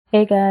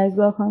Hey guys,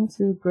 welcome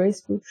to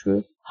Graceful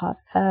Truth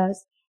Podcast,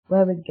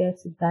 where we get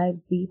to dive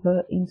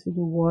deeper into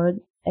the Word,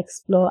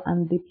 explore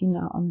and deepen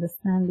our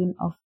understanding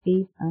of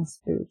faith and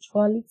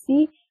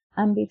spirituality,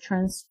 and be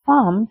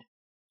transformed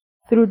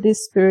through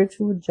this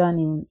spiritual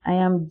journey. I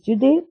am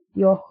Judith,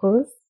 your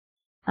host,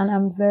 and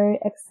I'm very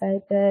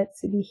excited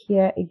to be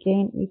here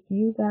again with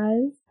you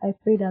guys. I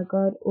pray that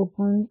God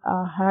opens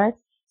our hearts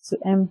to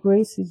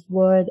embrace His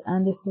Word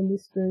and the Holy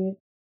Spirit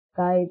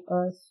guide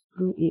us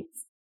through it.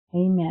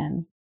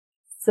 Amen.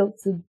 So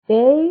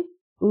today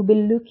we'll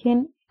be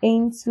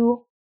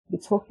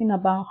talking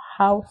about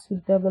how to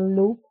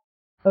develop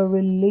a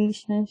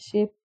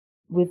relationship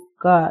with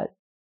God.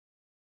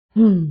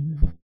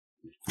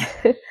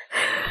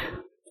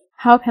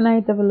 How can I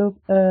develop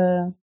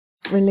a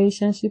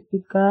relationship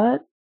with God?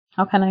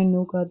 How can I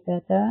know God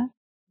better?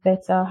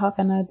 How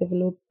can I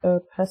develop a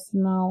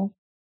personal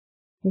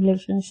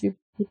relationship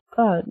with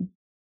God?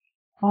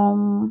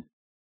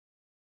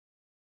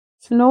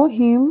 To know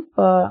Him,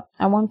 but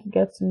I want to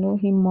get to know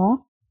Him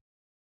more.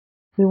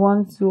 We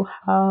want to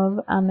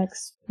have an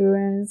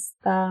experience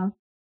that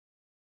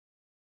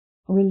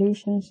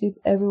relationship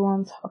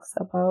everyone talks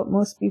about,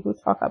 most people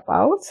talk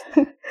about.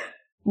 We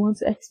want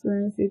to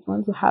experience it,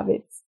 want to have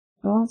it.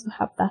 We want to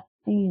have that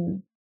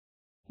thing.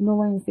 You know,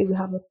 when we say we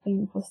have a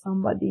thing for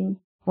somebody, we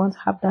want to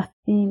have that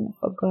thing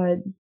for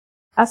God.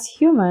 As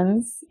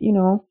humans,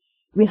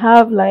 we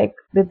have like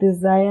the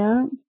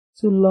desire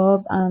to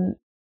love and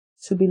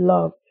to be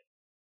loved.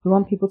 We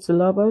want people to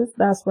love us.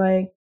 That's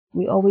why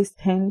we always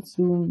tend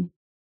to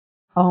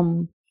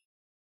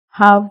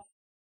have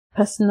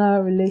personal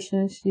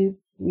relationships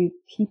with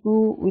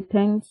people. We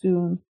tend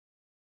to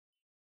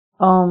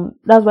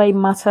that's why it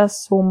matters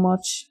so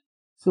much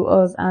to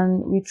us,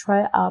 and we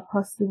try our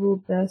possible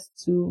best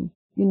to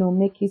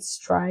make it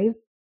strive,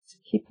 to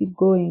keep it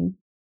going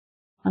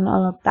and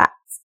all of that.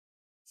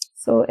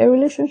 So a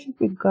relationship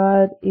with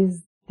God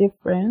is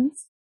different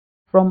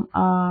from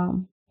our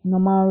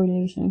normal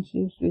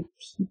relationships with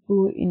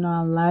people in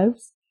our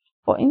lives.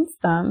 For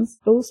instance,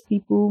 those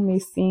people may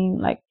seem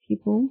like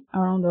people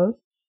around us.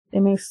 They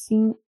may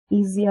seem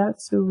easier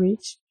to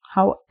reach.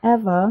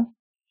 However,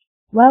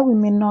 while we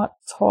may not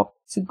talk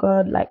to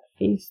God like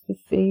face to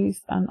face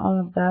and all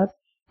of that,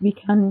 we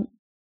can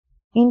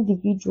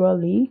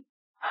individually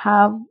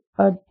have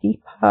a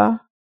deeper,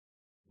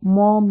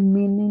 more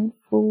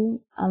meaningful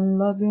and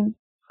loving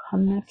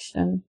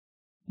connection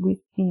with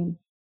Him.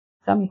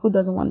 Tell me, who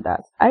doesn't want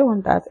that? I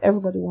want that.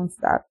 Everybody wants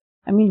that.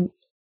 I mean,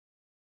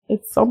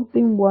 it's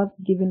something worth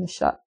giving a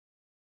shot.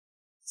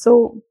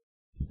 So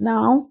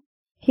now,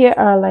 here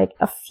are like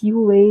a few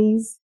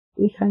ways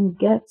we can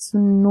get to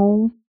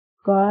know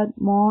God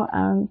more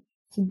and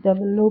to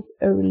develop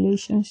a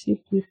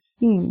relationship with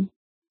Him.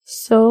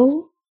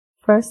 So,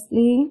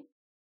 firstly,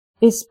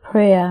 is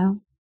prayer.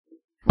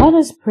 What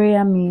does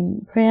prayer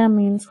mean? Prayer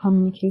means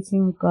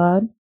communicating with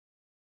God.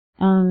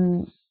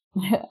 And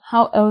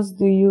how else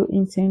do you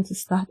intend to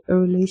start a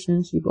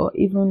relationship or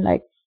even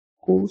like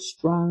go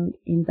strong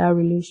in that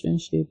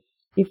relationship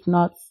if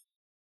not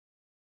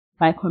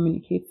by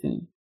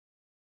communicating?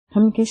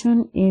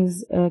 Communication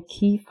is a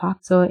key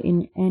factor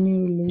in any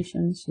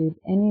relationship.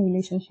 Any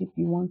relationship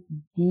you want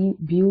to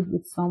build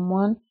with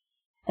someone,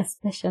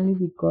 especially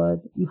with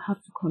God, you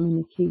have to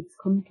communicate.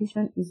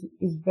 Communication is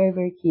very,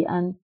 very key,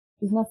 and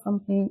it's not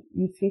something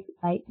you take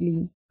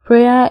lightly.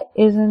 Prayer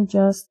isn't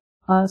just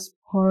us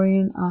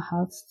pouring our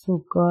hearts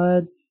to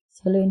God,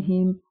 telling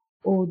Him,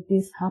 oh,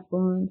 this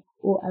happened,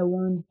 oh, I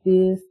want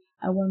this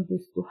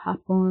to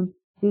happen,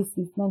 this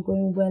is not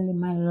going well in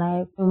my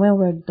life. And when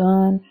we're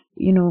done,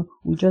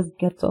 we just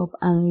get up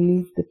and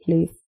leave the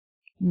place.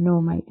 No,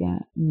 my dear,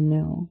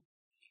 no.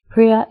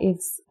 Prayer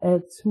is a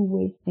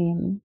two-way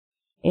thing.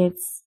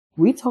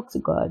 We talk to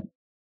God,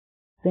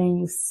 then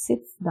you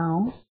sit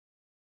down,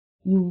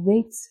 you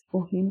wait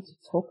for Him to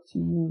talk to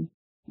you.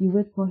 You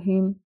wait for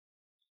Him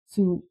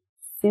to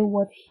say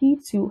what He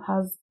too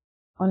has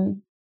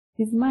on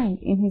His mind,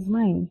 in His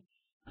mind.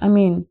 I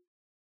mean,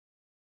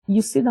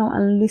 you sit down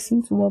and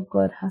listen to what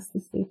God has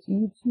to say to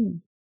you too.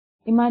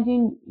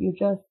 Imagine you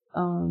just,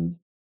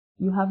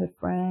 you have a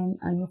friend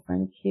and your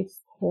friend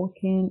keeps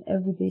talking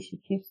every day. She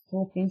keeps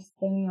talking, she's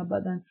telling you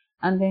about that.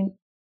 And then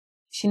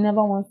she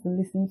never wants to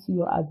listen to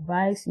your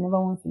advice. She never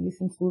wants to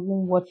listen to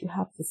even what you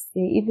have to say,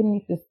 even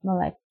if it's not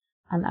like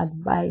an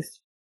advice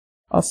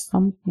or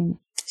something.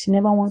 She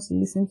never wants to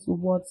listen to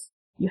what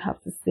you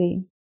have to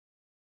say.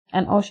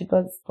 And all she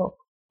does is talk.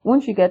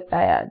 Won't you get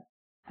tired?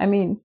 I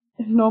mean,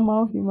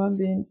 normal human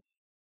being,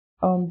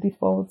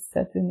 default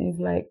setting is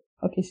like,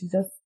 okay, she's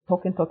just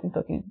talking.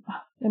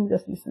 Let me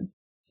just listen.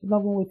 She's not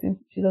even waiting.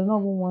 She does not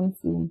even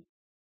want to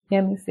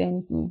hear me say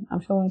anything.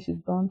 I'm sure when she's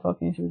done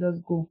talking, she'll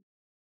just go.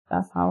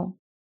 That's how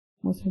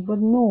most people.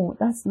 But no,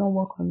 that's not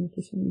what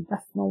communication is.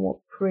 That's not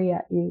what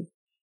prayer is.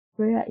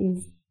 Prayer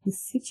is you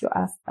sit your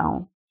ass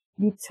down.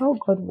 You tell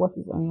God what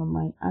is on your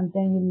mind, and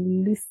then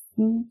you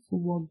listen to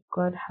what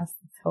God has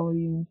to tell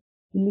you.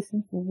 You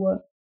listen to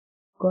what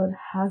God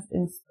has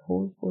in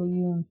store for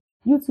you.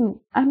 You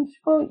too. I'm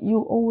sure you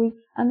always,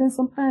 and then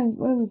sometimes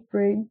when we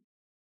pray,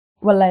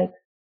 we're like,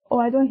 oh,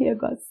 I don't hear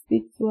God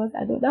speak to us.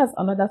 I don't, that's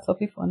another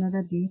topic for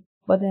another day.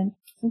 But then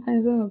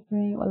sometimes when we're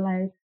praying, we're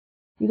like,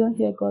 you don't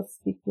hear God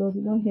speak to us.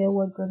 You don't hear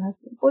what God has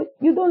said. But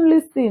you don't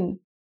listen.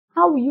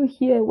 How will you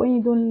hear when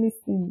you don't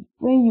listen?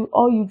 When you,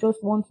 all you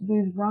just want to do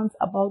is rant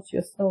about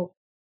yourself.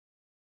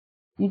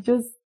 You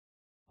just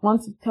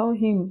want to tell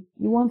him,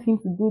 you want him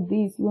to do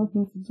this, you want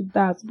him to do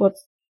that, but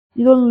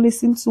you don't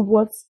listen to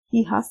what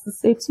he has to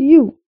say to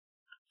you.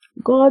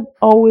 God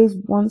always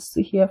wants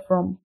to hear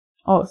from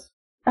us.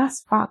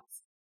 That's fact.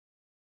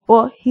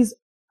 But he's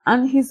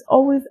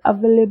always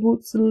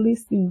available to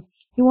listen.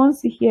 He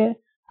wants to hear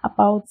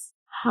about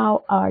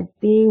how our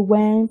day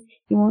went.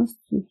 He wants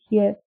to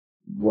hear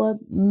what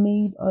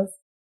made us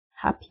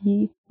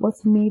happy,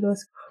 what made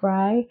us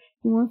cry.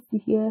 He wants to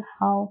hear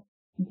how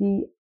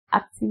the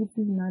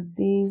activities in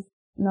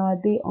our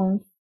day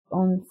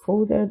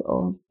unfolded,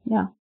 or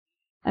yeah.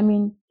 I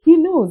mean, he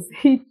knows.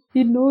 He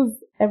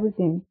knows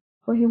everything.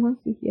 But he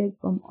wants to hear it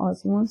from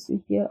us. He wants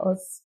to hear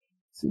us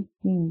to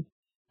him.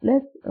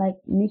 Let's like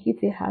make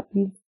it a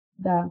habit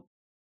that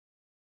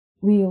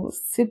we'll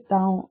sit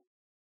down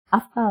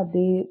after our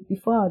day,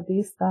 before our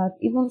day starts,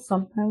 even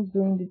sometimes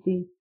during the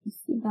day, you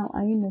sit down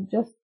and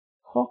just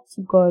talk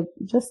to God.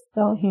 Just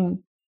tell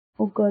him,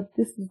 oh God,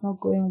 this is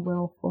not going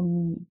well for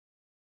me.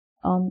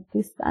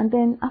 This, and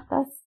then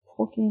after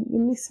talking,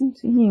 you listen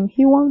to him.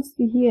 He wants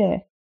to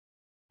hear.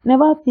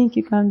 Never think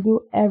you can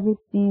do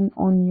everything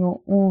on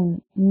your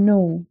own.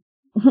 No.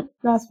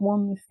 That's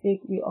one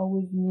mistake we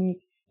always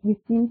make. We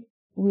think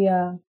we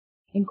are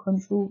in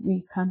control,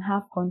 we can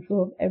have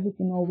control of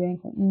everything, or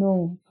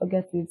no,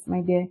 forget it,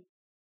 my dear.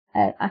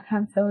 I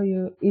can tell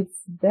you, it's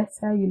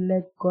better you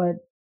let God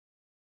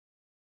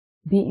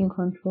be in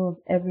control of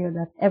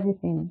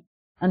everything,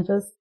 and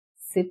just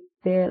sit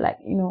there like,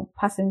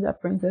 passenger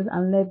princess,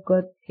 and let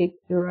God take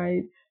the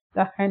ride.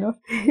 That kind of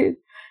thing.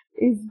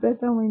 It's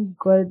better when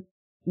God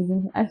is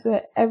in. I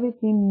swear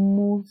everything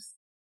moves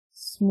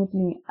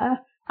smoothly.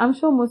 I'm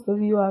sure most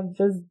of you have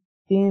just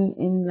been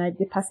in like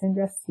the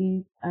passenger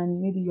seat,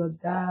 and maybe your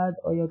dad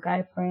or your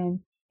guy friend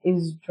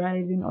is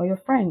driving, or your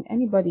friend,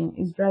 anybody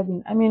is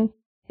driving. I mean,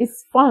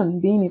 it's fun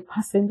being a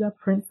passenger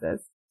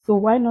princess. So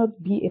why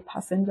not be a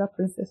passenger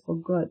princess for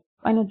God?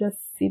 Why not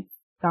just sit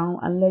down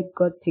and let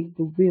God take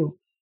the wheel?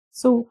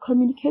 So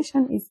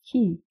communication is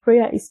key.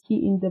 Prayer is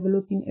key in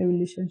developing a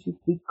relationship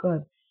with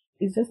God.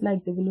 It's just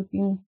like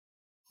developing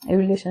a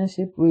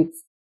relationship with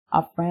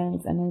our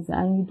friends, and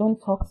you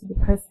don't talk to the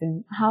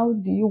person. How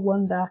do you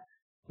want that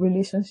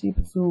relationship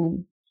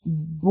to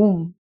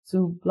boom,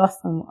 to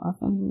blossom or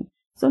something?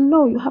 So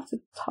no, you have to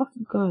talk to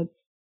God.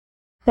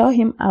 Tell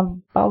him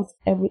about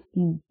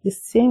everything. The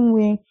same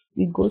way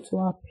we go to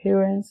our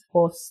parents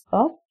for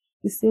stuff,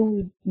 the same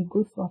way we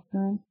go to our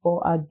parents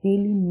for our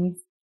daily needs,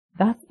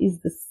 that is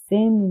the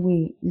same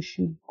way we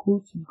should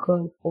go to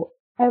God for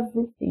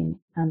everything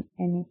and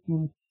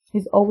anything.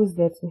 He's always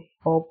there to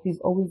help. He's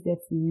always there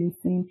to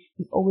listen.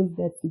 He's always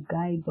there to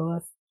guide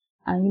us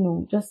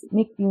and, just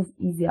make things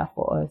easier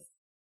for us.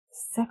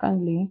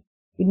 Secondly,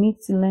 we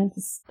need to learn to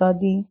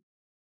study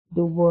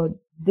the word.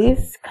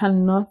 This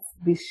cannot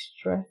be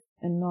stressed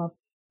enough.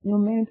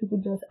 Many people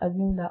just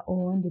assume that,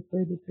 oh, when they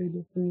pray, they pray,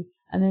 they pray,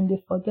 and then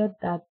they forget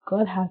that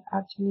God has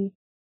actually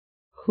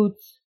put,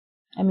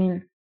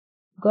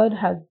 God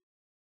has,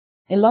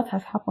 a lot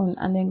has happened,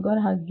 and then God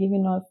has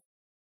given us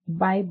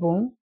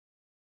Bible,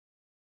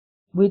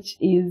 which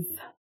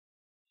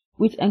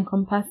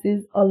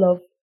encompasses all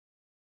of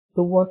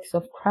the works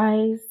of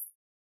Christ,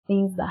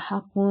 things that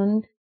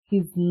happened,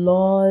 his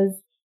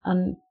laws,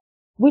 and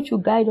which will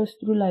guide us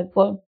through life.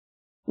 But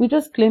we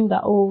just claim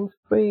that, oh,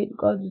 we've prayed,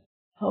 God will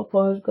help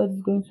us, God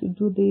is going to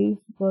do this,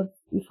 but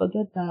we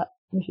forget that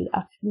we should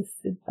actually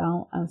sit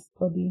down and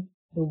study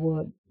the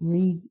word.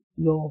 Read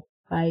your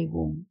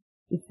Bible.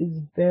 It is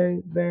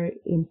very, very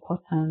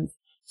important.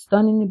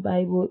 Studying the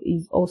Bible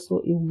is also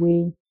a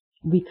way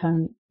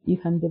you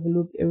can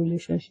develop a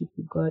relationship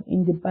with God.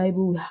 In the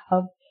Bible, we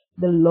have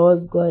the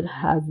laws God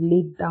has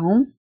laid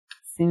down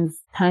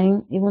since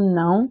time, even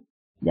now.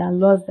 There are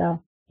laws that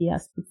he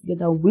has put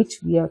together,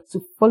 which we are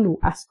to follow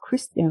as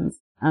Christians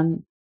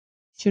and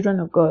children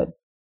of God.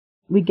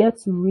 We get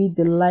to read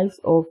the lives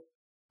of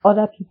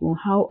other people,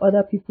 how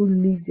other people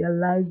live their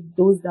lives,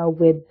 those that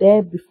were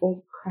there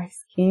before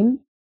Christ came,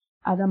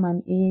 Adam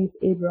and Eve,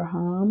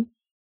 Abraham,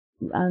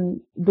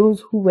 and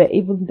those who were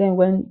even there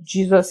when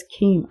Jesus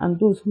came, and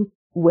those who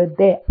were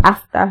there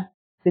after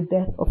the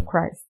death of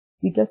Christ.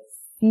 We get to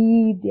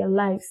see their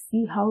lives,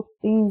 see how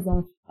things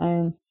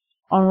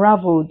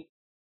unraveled,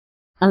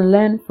 and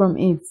learn from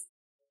it,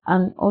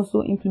 and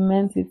also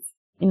implement it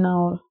in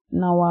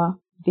our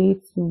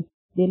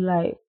day-to-day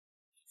life.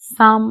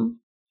 Psalm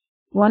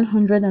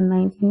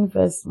 119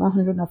 verse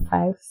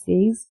 105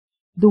 says,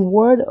 "The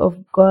word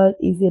of God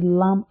is a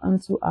lamp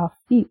unto our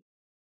feet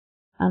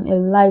and a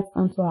light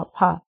unto our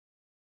path."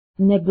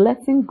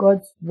 Neglecting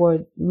God's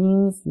word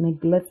means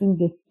neglecting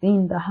the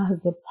thing that has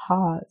the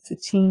power to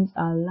change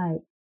our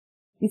life.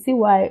 You see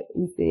why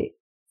we say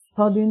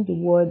studying the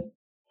word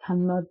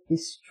cannot be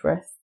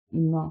stressed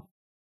enough.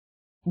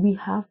 We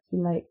have to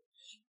like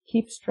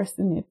keep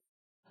stressing it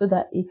so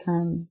that it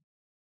can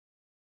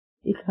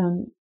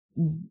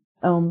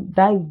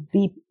dive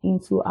deep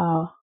into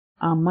our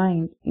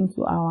mind,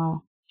 into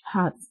our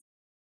hearts.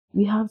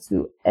 We have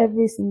to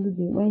every single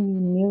day when you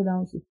kneel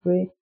down to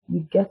pray,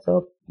 you get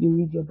up, you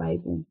read your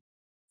Bible.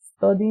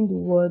 Studying the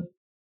word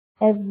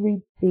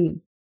every day,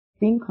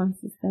 being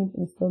consistent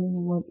in studying the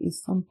word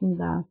is something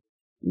that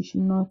we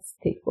should not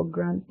take for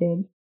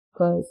granted.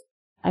 Because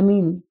I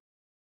mean,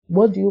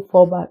 what do you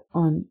fall back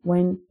on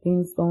when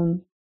things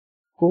don't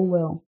go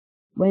well?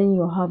 When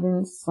you're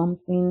having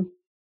something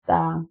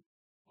that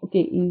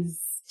is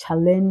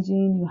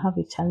challenging, you have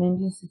a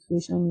challenging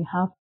situation, you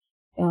have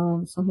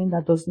something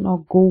that does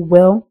not go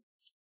well,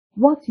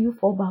 what do you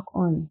fall back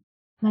on?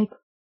 Like,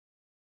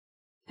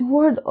 the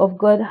word of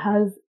God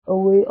has a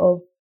way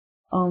of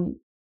um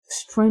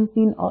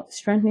strengthening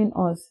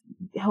us,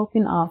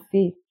 helping our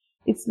faith.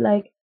 It's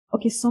like,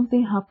 okay,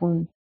 something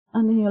happened,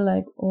 and then you're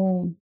like,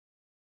 oh,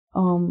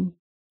 um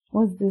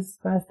what's this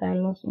verse that I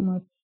love so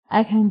much?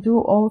 I can do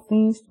all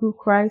things through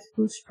Christ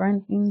who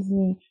strengthens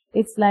me.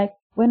 It's like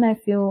when I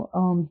feel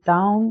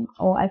down,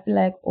 or I feel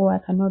like, oh, I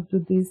cannot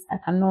do this, I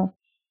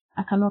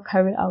cannot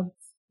carry out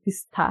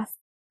this task.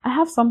 I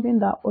have something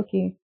that,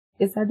 okay,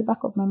 it's at the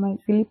back of my mind.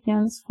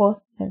 Philippians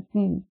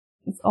 4:13.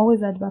 It's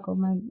always at the back of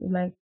my mind.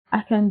 Like,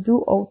 I can do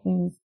all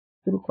things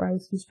through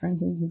Christ who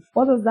strengthens me.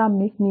 What does that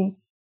make me?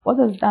 What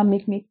does that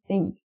make me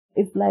think?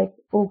 It's like,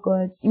 oh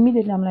God,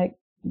 immediately I'm like,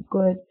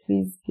 God,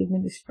 please give me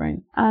the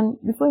strength. And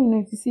before you know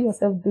it, you see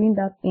yourself doing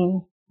that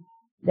thing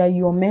that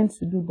you are meant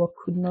to do but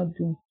could not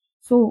do.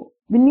 So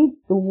we need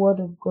the word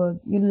of God.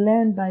 You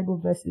learn Bible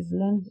verses,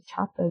 learn the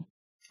chapters.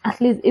 At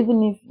least,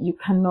 even if you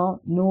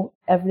cannot know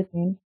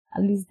everything,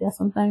 at least there are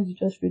sometimes you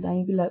just read and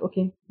you be like,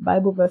 okay,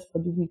 Bible verse for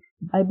the week,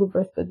 Bible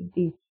verse for the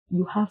day.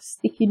 You have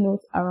sticky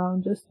notes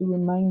around just to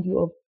remind you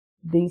of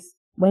this.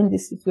 When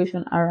this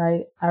situation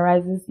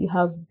arises, you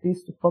have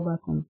this to fall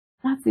back on.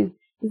 That's it.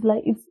 It's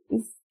like,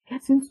 it's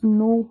getting to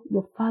know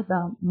your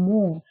father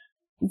more.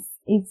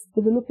 It's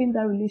developing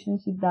that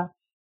relationship that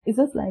it's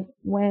just like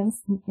when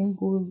something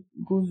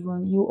goes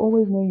wrong, you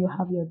always know you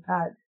have your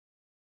dad,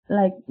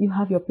 like you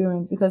have your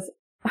parents, because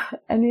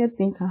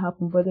anything can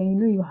happen, but then you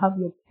know you have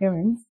your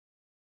parents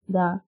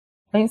that,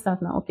 for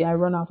instance, now, okay, I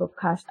run out of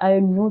cash. I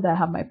know that I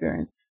have my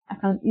parents. I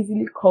can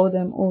easily call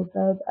them, oh,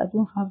 dad, I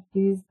don't have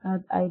this,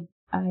 dad,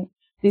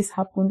 this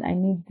happened, I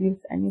need this,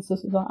 I need so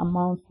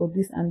amount for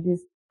this and this.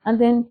 And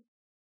then,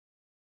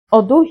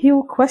 although he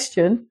will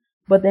question,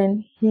 but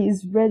then he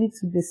is ready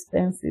to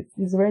dispense it.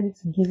 He's ready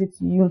to give it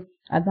to you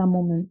at that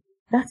moment.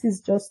 That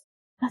is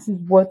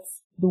what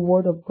the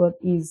word of God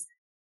is.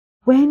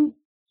 When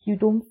you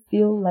don't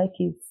feel like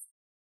it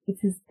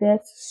is there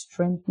to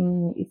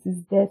strengthen you. It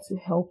is there to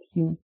help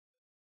you.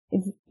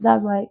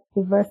 That's why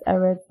the verse I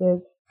read says,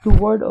 the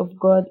word of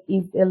God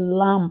is a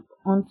lamp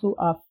unto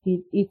our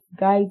feet. It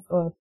guides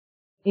us.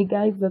 It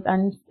guides us,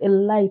 and it's a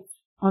light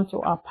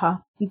unto our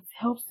path. It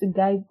helps to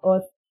guide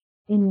us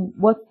in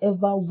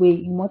whatever way,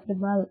 in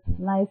whatever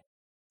life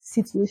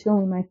situation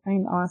we might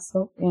find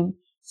ourselves in.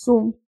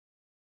 So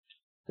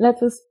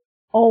let us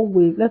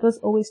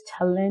always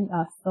challenge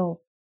ourselves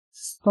to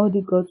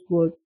study God's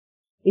word.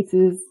 It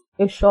is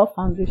a sure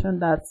foundation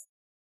that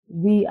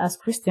we as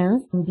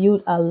Christians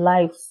build our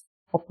lives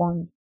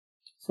upon.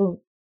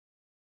 So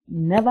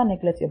never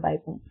neglect your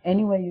Bible.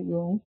 Anywhere you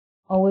go,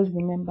 always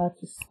remember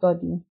to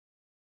study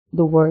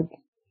the word.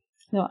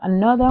 Now,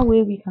 another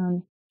way we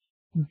can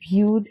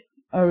build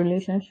a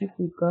relationship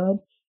with God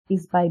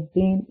is by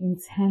being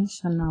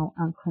intentional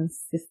and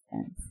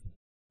consistent.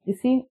 You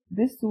see,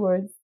 these two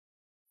words,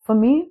 for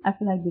me, I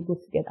feel like they go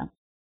together.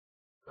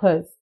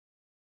 Because,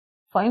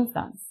 for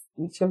instance,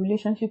 with your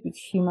relationship with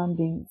human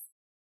beings,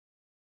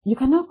 you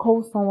cannot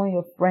call someone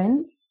your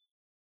friend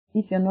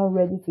if you're not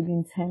ready to be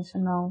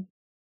intentional.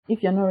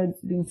 If you're not ready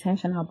to be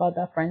intentional about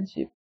that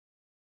friendship.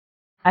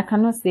 I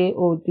cannot say,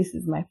 oh, this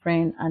is my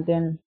friend,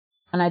 and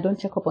I don't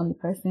check up on the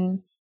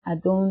person. I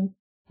don't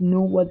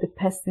know what the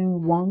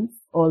person wants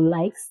or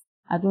likes.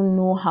 I don't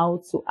know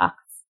how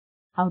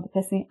the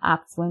person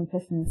acts when the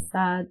person is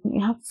sad.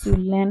 You have to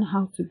learn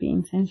how to be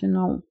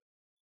intentional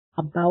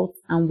about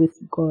and with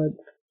God.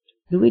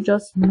 Do we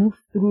just move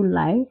through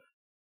life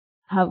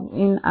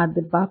having at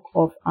the back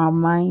of our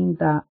mind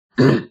that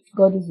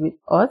God is with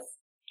us?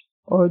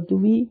 Or do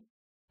we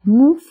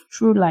move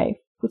through life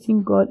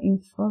putting God in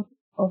front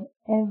of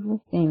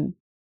everything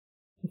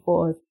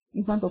before us,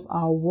 in front of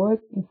our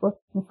work, in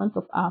front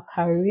of our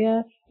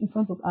career, in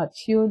front of our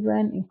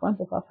children, in front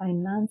of our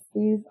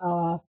finances,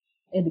 our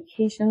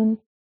education?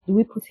 Do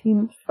we put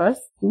him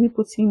first? Do we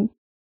put him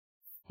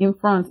in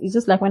front? It's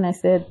just like when I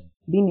said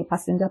being a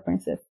passenger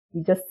princess.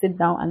 You just sit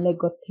down and let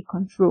God take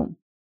control.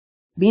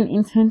 Being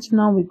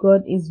intentional with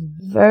God is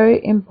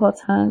very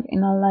important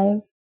in our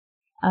life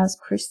as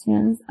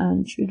Christians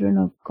and children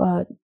of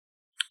God.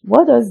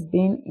 What does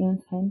being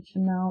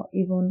intentional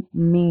even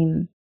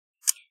mean?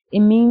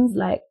 It means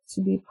like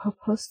to be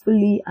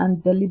purposefully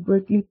and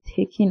deliberately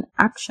taking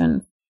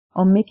action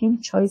or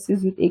making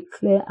choices with a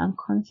clear and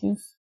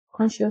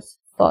conscious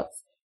thought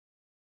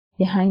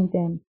behind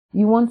them.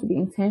 You want to be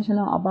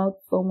intentional about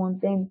someone,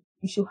 then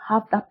you should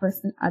have that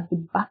person at the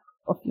back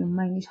of your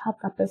mind. You should have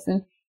that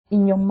person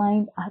in your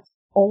mind at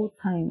all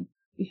times.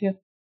 You should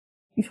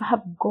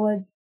have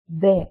God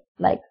there.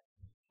 Like,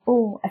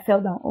 oh, I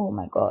fell down. Oh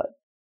my God.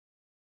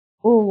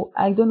 Oh,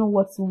 I don't know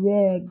what to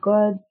wear.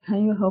 God,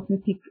 can you help me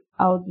pick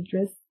out the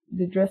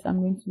dress I'm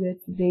going to wear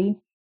today?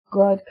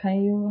 God,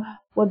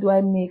 what do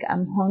I make?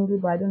 I'm hungry,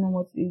 but I don't know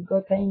what to eat.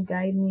 God, can you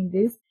guide me in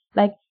this?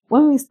 Like,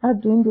 when we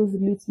start doing those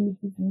little things,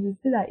 you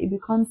see that it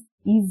becomes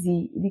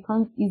easy. It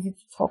becomes easy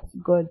to talk to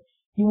God.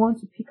 You want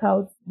to pick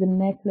out the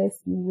necklace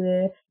you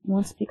wear. You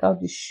want to pick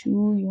out the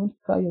shoe. You want to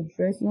pick out your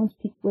dress. You want to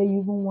pick where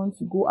you even want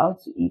to go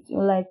out to eat.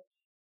 You're like,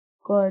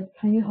 God,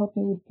 can you help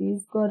me with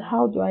this? God,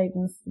 how do I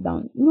even sit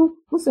down?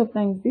 Most of the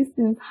time these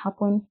things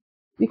happen.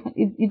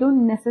 You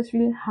don't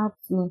necessarily have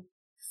to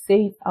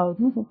say it out.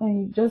 Most of the time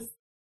you just,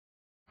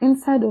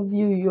 inside of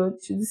you, you're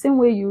the same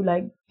way you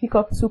like pick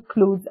up two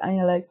clothes and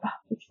you're like,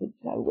 which one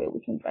do I wear?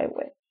 Which one do I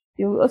wear?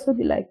 You will also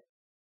be like,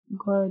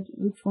 God,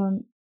 which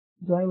one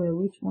do I wear?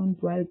 Which one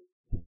do I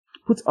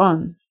put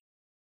on?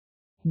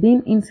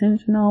 Being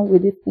intentional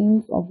with the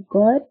things of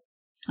God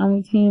and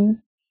with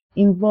Him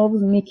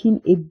involves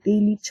making a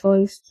daily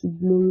choice to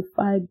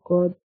glorify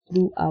God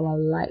through our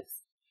lives.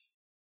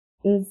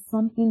 It's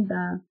something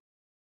that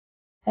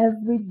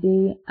every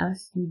day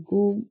as you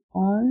go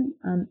on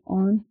and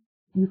on,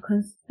 you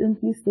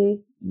consistently say,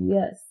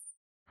 yes,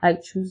 I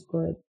choose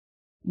God.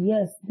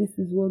 Yes, this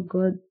is what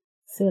God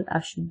said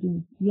I should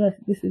do. Yes,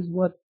 this is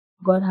what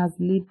God has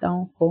laid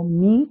down for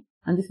me,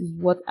 and this is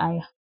what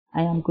I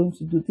am going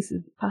to do. This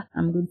is the path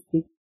I'm going to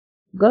take.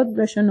 God's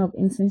version of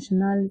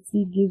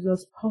intentionality gives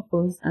us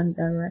purpose and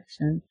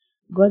direction.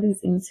 God is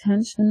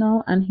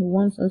intentional and He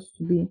wants us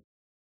to be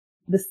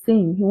the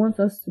same. He wants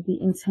us to be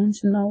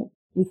intentional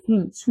with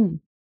Him too.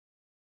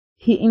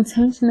 He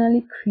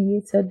intentionally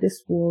created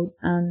this world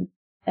and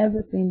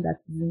everything that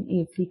is in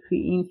it.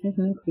 He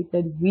intentionally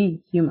created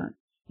we humans.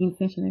 He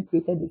intentionally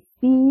created the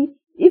sea.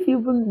 If you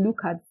even look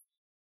at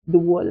the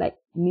world like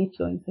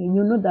nature,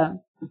 you know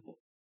that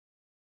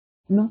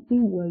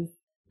nothing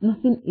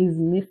is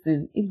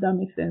missing, if that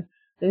makes sense.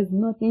 There's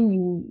nothing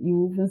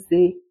you even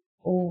say,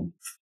 oh,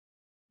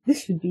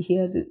 this should be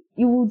here.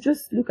 You will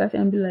just look at it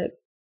and be like,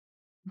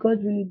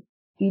 God really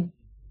did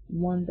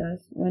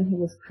wonders when He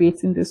was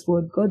creating this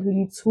world. God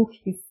really took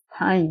His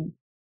time.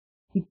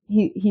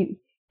 He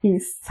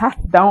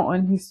sat down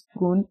on His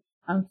throne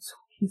and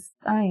took His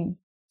time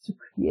to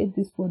create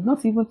this world.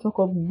 Not to even talk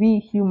of we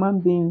human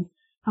beings,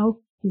 how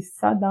He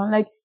sat down.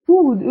 Like,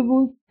 who would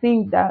even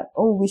think that,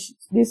 oh,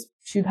 this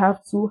should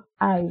have two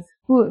eyes?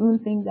 Who would even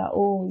think that,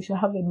 oh, we should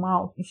have a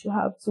mouth, we should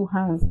have two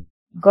hands?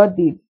 God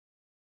did.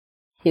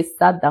 He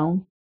sat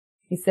down.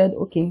 He said,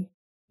 okay,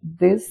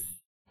 this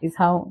is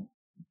how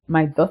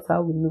my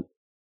daughter will look.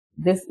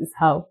 This is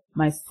how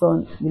my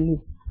son will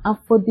look. And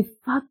for the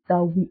fact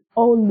that we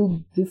all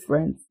look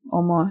different,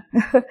 Omar,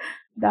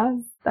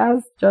 that's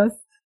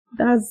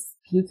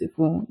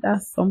beautiful.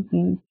 That's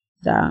something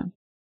that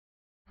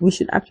we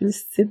should actually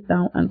sit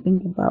down and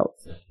think about.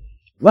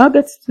 While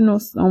getting to know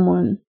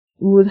someone,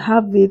 we would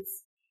have it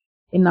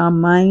in our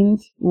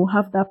mind. We'll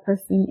have that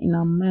person in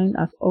our mind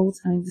at all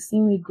times, the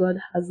same way God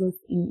has us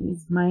in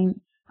His mind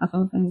at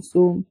all times.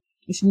 So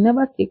we should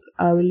never take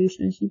our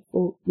relationship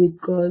with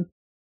God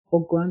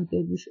for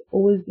granted. We should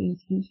always be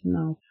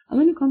intentional. And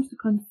when it comes to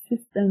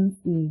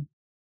consistency,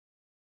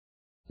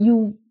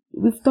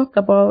 we've talked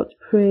about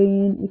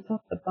praying, we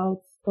talked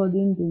about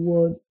studying the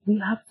word. We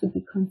have to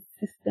be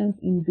consistent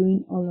in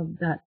doing all of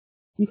that.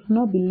 You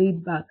cannot be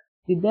laid back.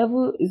 The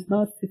devil is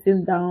not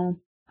sitting down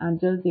and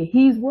just there.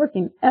 He's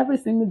working every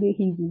single day.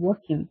 He's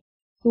working.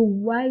 So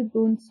why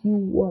don't you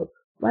work?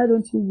 Why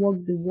don't you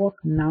work the work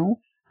now,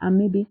 and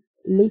maybe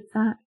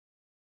later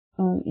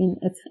in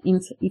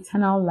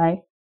eternal life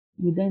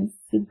you then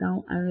sit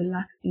down and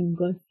relax in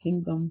God's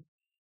kingdom.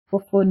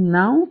 But for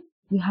now,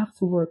 you have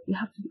to work. You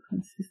have to be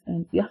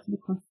consistent. You have to be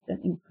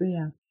consistent in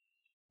prayer.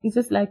 It's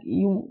just like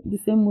the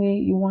same way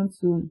you want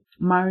to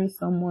marry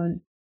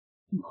someone,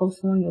 you call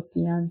someone your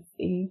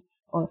fiance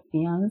or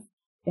fiance,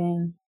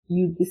 then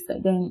you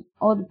decide, then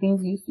all the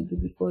things you used to do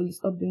before, you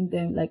stop doing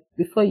them. Like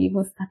before you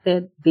even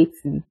started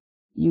dating,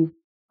 you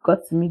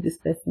got to meet this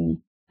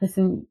person.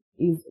 Person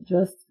is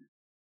just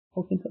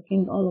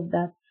talking, all of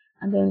that.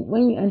 And then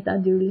when you enter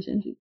the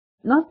relationship,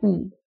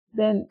 nothing.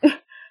 Then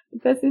the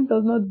person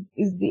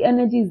the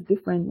energy is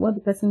different. What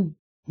the person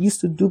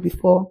used to do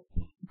before,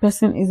 the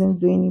person isn't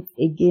doing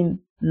it again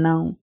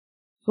now.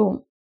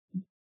 So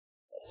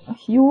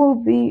you will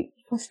be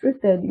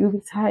frustrated, you'll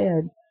be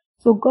tired.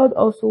 So God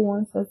also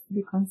wants us to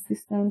be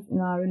consistent in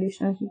our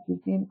relationship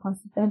with Him,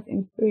 consistent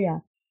in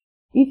prayer.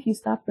 If you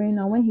start praying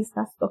and when He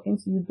starts talking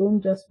to you,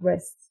 don't just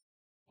rest.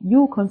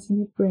 You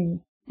continue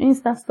praying. When you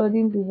start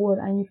studying the word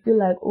and you feel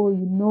like, oh,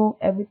 you know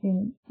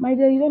everything. My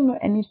dear, you don't know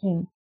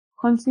anything.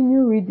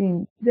 Continue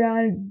reading. There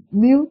are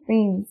new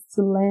things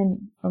to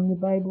learn from the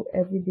Bible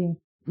every day.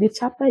 The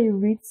chapter you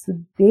read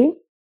today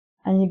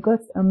and you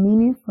got a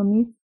meaning from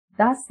it,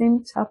 that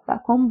same chapter,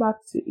 come back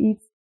to it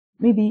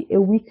maybe a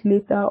week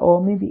later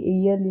or maybe a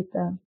year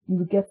later, you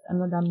will get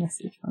another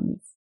message from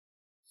it.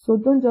 So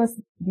don't just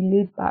be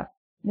laid back.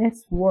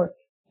 Let's work.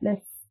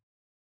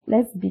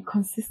 Let's be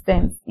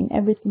consistent in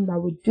everything that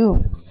we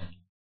do.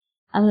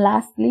 And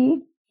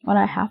lastly, what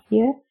I have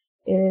here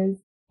is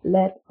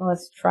let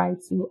us try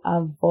to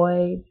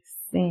avoid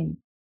sin.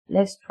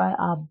 Let's try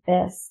our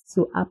best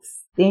to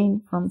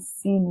abstain from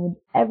sin with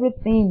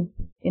everything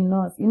in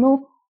us.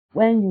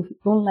 When you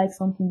don't like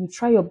something, you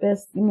try your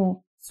best,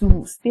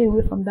 to stay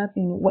away from that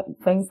thing.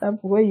 For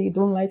example, where you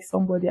don't like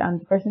somebody and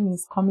the person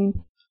is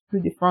coming through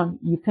the front,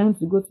 you tend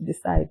to go to the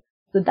side.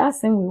 So that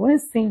same way, when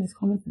sin is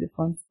coming to the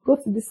front, go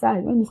to the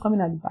side. When it's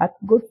coming at the back,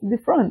 go to the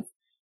front.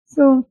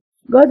 So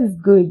God is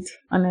good,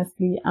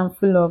 honestly, and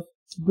full of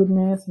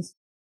goodness.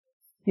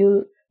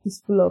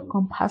 He's full of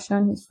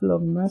compassion. He's full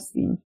of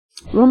mercy.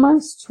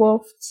 Romans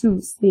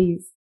 12:2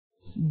 says,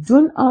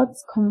 "Do not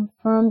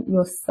conform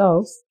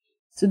yourselves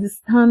to the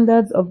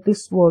standards of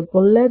this world,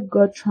 but let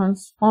God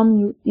transform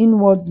you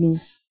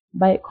inwardly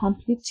by a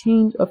complete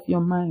change of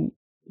your mind.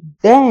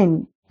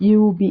 Then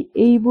you will be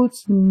able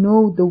to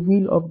know the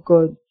will of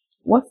God,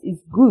 what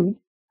is good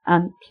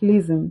and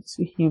pleasing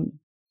to Him,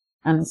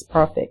 and is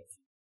perfect."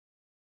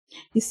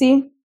 You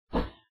see,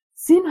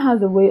 sin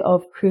has a way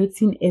of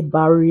creating a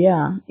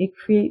barrier. It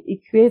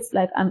creates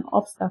like an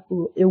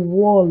obstacle, a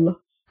wall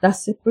that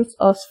separates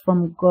us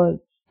from God.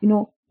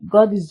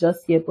 God is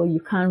just here, but you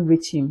can't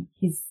reach Him.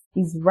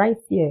 He's right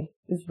here.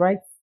 He's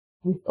right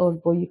with us,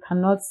 but you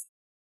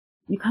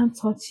can't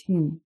touch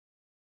Him.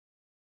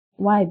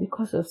 Why?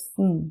 Because of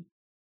sin.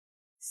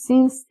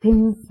 Sin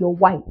stains your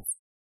white.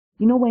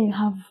 When you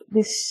have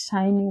this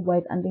shiny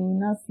white and then you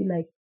now see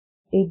like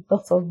a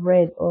dot of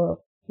red or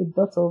a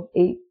dot of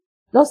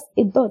just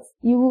a dot,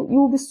 you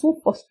will be so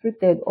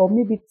frustrated, or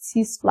maybe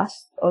tea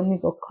splashed on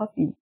it or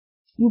coffee.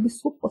 You'll be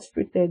so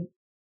frustrated.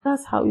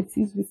 That's how it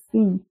is with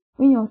sin.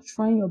 When you're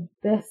trying your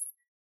best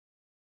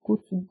to go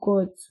to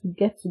God, to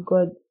get to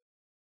God,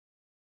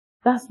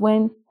 that's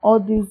when all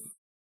these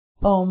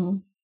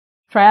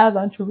trials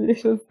and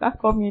tribulations start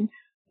coming,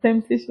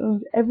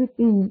 temptations,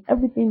 everything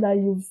that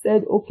you've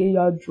said, okay,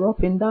 you're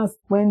dropping, that's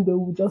when they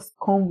will just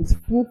come with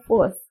full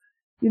force,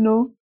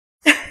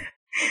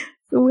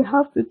 So we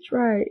have to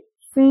try.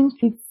 Sin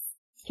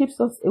keeps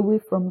us away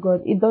from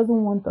God. It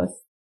doesn't want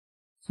us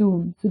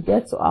to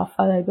get to our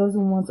Father. It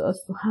doesn't want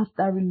us to have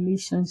that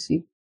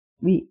relationship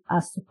we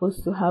are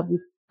supposed to have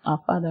with our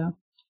Father.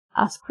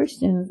 As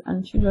Christians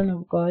and children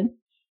of God,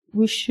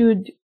 we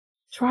should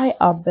try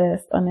our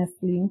best,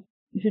 honestly.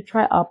 We should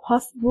try our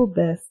possible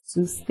best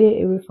to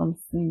stay away from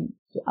sin,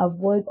 to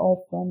avoid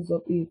all forms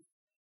of it.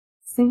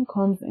 Sin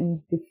comes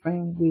in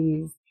different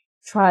ways.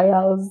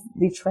 Trials,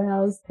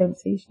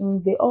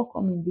 temptations, they all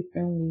come in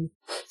different ways.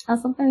 And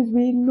sometimes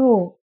we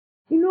know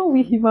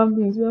we human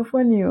beings, we are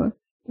funny.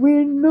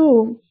 We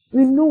know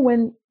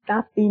when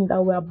that thing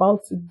that we're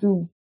about to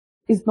do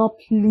is not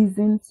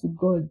pleasing to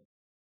God.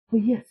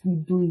 But yet we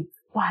do it.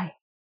 Why?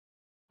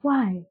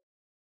 Why?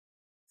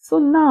 So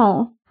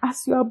now,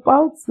 as you're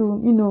about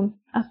to,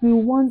 as we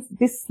want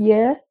this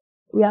year,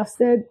 we have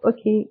said,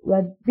 okay,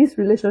 this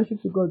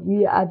relationship with God,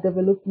 we are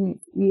developing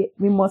it.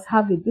 We must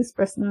have it. This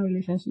personal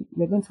relationship,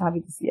 we're going to have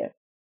it this year.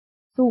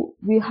 So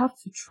we have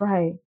to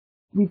try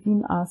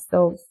within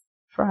ourselves.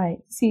 Try.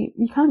 See,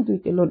 we can't do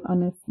it alone,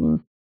 honestly.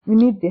 We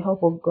need the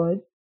help of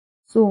God.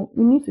 So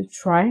we need to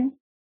try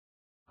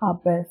our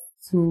best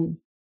to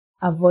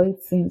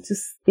avoid sin, to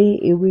stay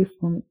away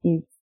from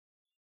it.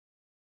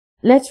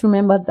 Let's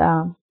remember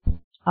that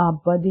our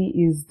body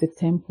is the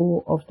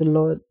temple of the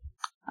Lord,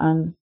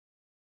 and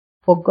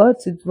for God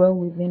to dwell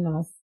within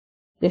us,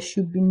 there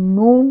should be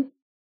no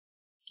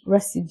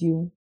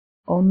residue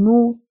or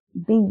no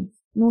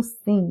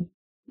sin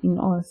in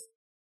us.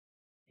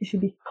 It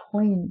should be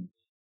clean.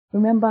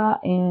 Remember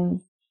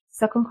in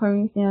 2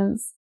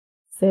 Corinthians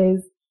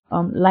says,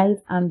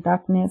 light and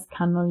darkness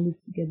cannot live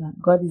together.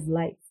 God is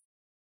light.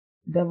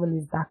 Devil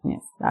is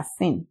darkness. That's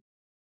sin.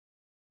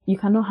 You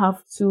cannot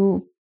have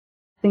two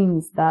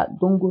things that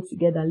don't go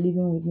together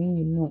living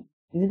within.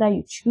 Is either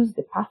you choose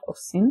the path of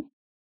sin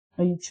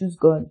or you choose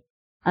God.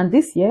 And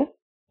this year,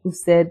 we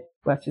said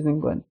we're choosing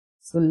God.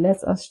 So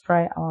let us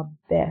try our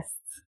best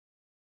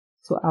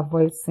to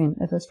avoid sin.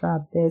 Let us try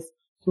our best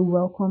to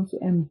welcome, to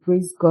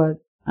embrace God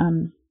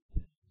and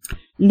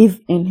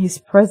live in His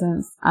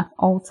presence at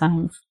all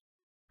times.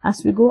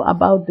 As we go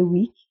about the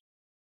week,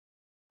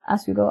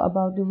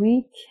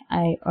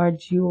 I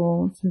urge you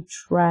all to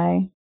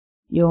try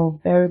your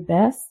very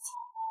best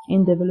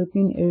in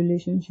developing a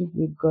relationship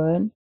with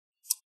God.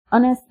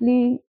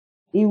 Honestly,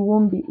 it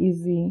won't be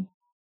easy.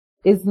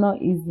 It's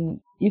not easy.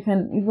 You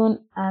can even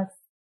ask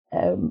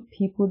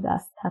people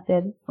that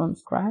started from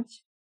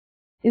scratch.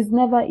 It's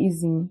never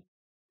easy,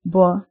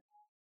 but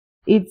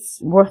it's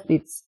worth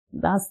it.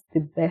 That's the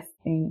best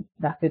thing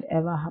that could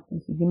ever happen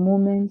to you. The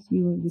moment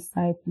you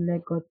decide to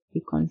let God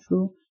take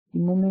control, the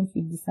moment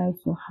you decide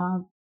to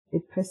have a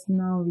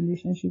personal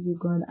relationship with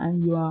God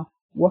and you are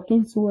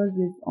working towards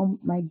it,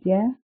 my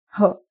dear,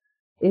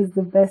 is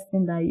the best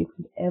thing that you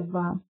could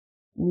ever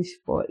wish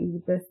for. Is the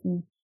best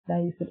thing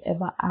that you could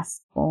ever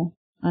ask for,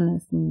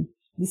 honestly.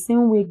 The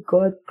same way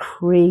God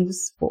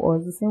craves for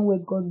us, the same way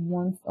God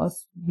wants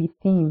us with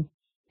Him,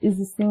 is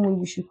the same way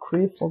we should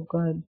crave for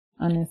God,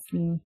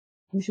 honestly.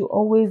 We should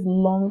always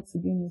long to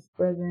be in His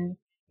presence.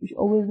 We should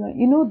always long.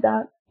 You know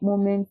that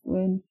moment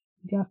when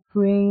they are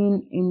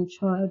praying in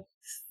church,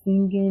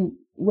 singing,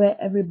 where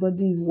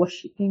everybody is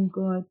worshiping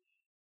God,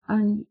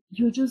 and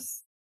you're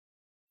just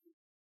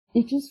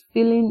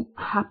feeling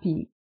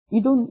happy.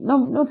 You don't,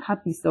 not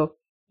happy, so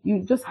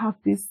you just have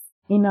this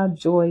inner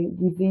joy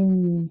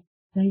within you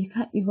that you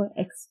can't even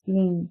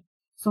explain.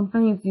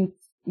 Sometimes you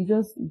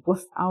just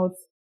burst out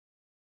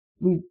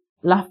with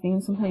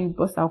laughing. Sometimes you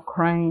burst out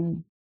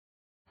crying.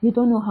 You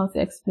don't know how to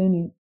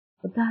explain it,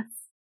 but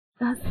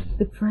that's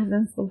the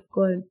presence of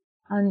God.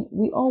 And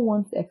we all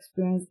want to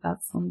experience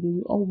that someday.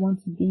 We all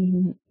want to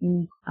be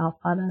in our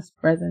Father's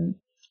presence.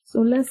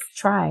 So let's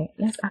try.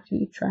 Let's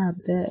actually try our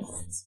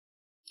best.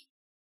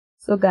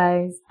 So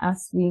guys,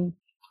 as we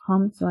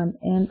come to an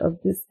end of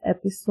this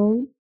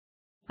episode,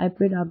 I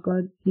pray that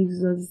God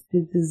gives us the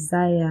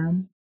desire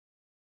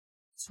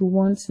to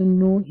want to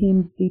know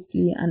Him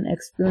deeply and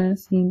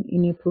experience Him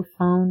in a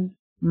profound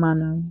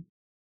manner.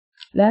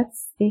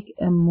 Let's take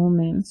a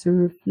moment to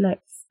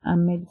reflect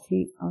and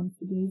meditate on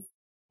today's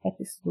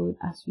episode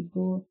as we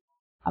go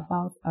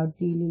about our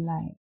daily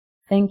life.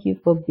 Thank you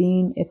for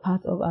being a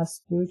part of our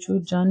spiritual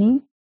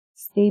journey.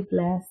 Stay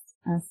blessed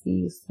and see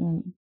you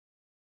soon.